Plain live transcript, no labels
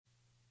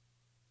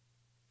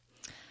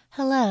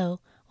Hello,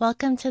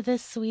 welcome to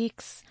this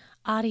week's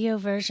audio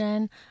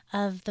version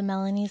of the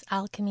Melanie's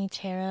Alchemy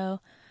Tarot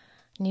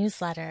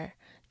newsletter.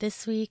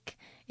 This week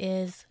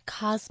is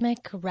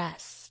Cosmic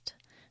Rest,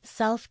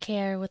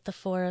 Self-Care with the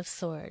Four of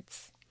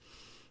Swords.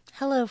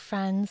 Hello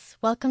friends,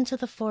 welcome to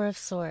the Four of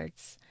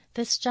Swords.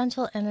 This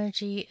gentle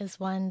energy is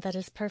one that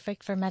is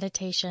perfect for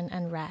meditation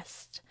and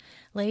rest.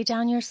 Lay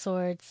down your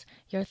swords,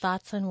 your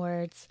thoughts and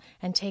words,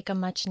 and take a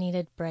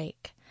much-needed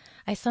break.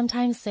 I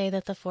sometimes say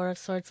that the Four of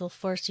Swords will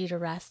force you to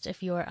rest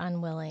if you are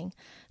unwilling,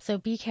 so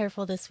be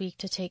careful this week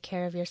to take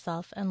care of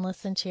yourself and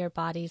listen to your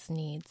body's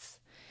needs.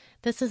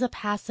 This is a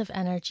passive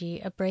energy,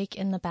 a break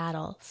in the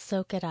battle.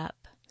 Soak it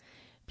up.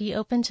 Be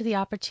open to the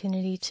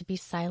opportunity to be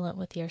silent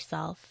with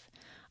yourself.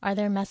 Are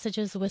there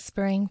messages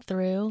whispering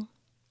through?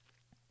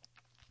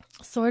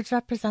 Swords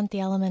represent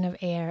the element of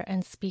air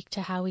and speak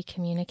to how we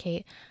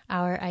communicate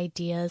our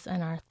ideas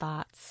and our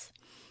thoughts.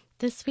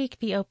 This week,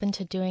 be open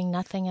to doing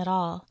nothing at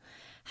all.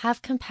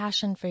 Have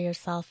compassion for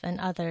yourself and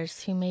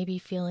others who may be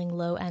feeling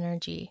low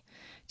energy.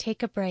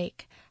 Take a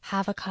break.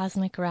 Have a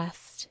cosmic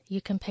rest. You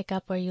can pick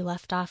up where you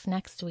left off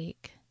next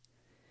week.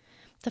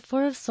 The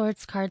Four of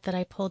Swords card that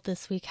I pulled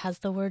this week has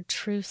the word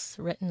truce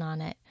written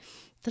on it.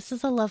 This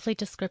is a lovely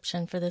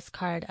description for this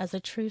card, as a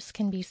truce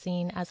can be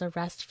seen as a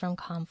rest from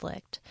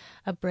conflict,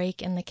 a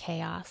break in the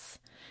chaos.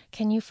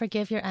 Can you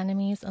forgive your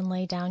enemies and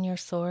lay down your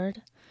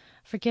sword?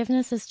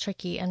 Forgiveness is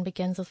tricky and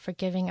begins with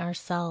forgiving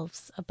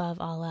ourselves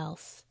above all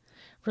else.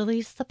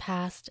 Release the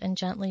past and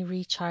gently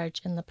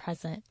recharge in the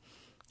present.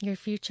 Your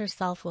future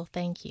self will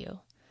thank you.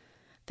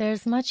 There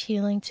is much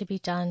healing to be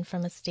done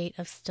from a state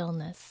of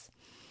stillness.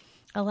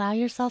 Allow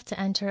yourself to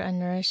enter a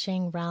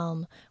nourishing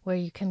realm where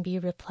you can be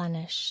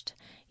replenished.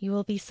 You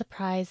will be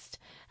surprised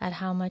at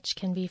how much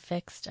can be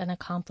fixed and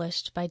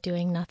accomplished by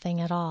doing nothing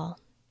at all.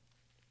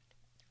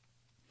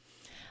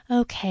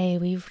 Okay,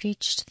 we've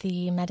reached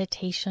the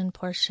meditation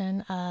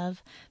portion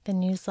of the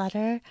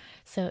newsletter.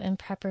 So in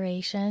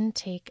preparation,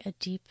 take a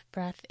deep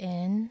breath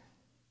in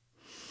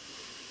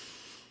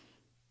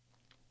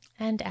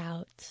and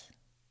out.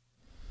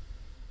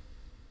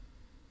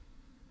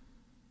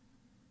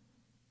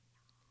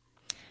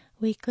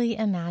 Weekly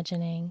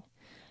imagining.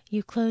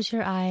 You close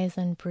your eyes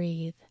and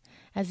breathe.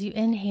 As you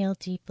inhale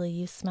deeply,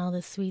 you smell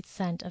the sweet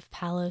scent of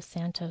Palo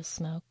Santo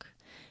smoke.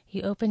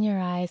 You open your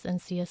eyes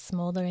and see a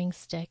smoldering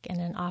stick in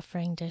an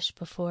offering dish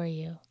before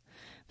you.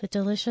 The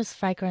delicious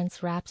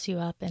fragrance wraps you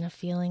up in a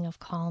feeling of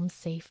calm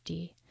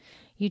safety.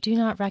 You do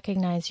not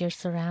recognize your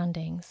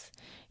surroundings.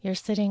 You're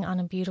sitting on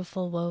a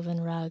beautiful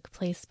woven rug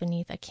placed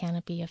beneath a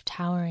canopy of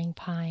towering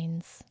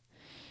pines.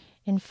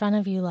 In front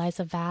of you lies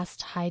a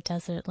vast high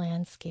desert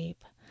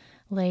landscape.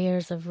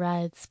 Layers of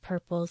reds,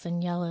 purples,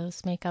 and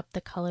yellows make up the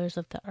colors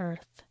of the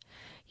earth.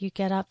 You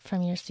get up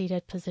from your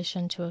seated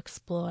position to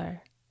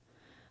explore.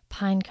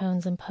 Pine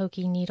cones and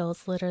pokey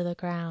needles litter the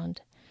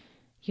ground.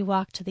 You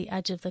walk to the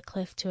edge of the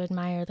cliff to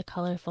admire the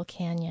colorful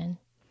canyon.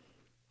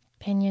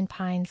 Pinyon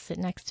pines sit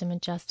next to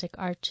majestic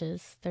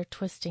arches, their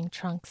twisting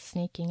trunks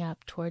snaking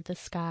up toward the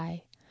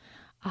sky.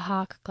 A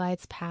hawk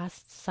glides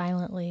past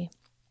silently,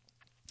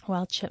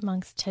 while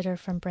chipmunks titter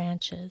from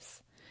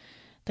branches.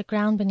 The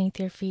ground beneath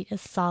your feet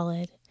is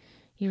solid.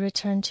 You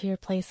return to your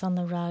place on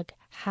the rug,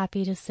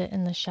 happy to sit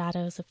in the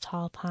shadows of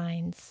tall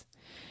pines.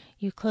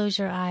 You close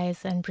your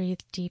eyes and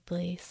breathe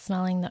deeply,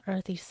 smelling the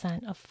earthy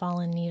scent of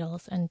fallen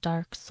needles and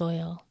dark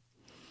soil.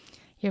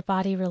 Your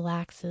body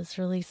relaxes,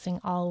 releasing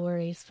all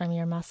worries from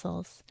your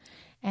muscles.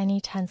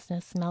 Any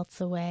tenseness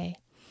melts away.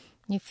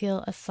 You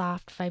feel a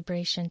soft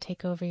vibration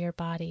take over your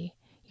body.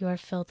 You are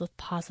filled with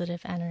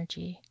positive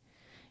energy.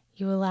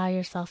 You allow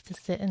yourself to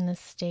sit in this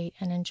state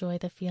and enjoy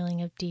the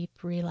feeling of deep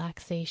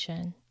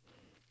relaxation.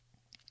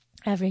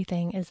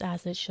 Everything is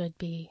as it should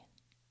be.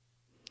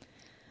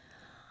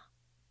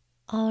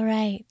 All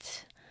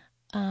right,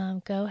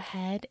 go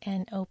ahead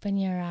and open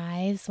your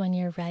eyes when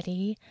you're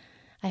ready.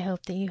 I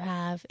hope that you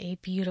have a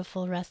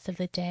beautiful rest of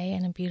the day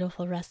and a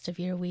beautiful rest of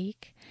your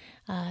week.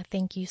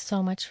 Thank you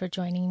so much for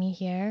joining me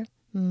here.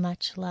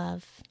 Much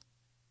love.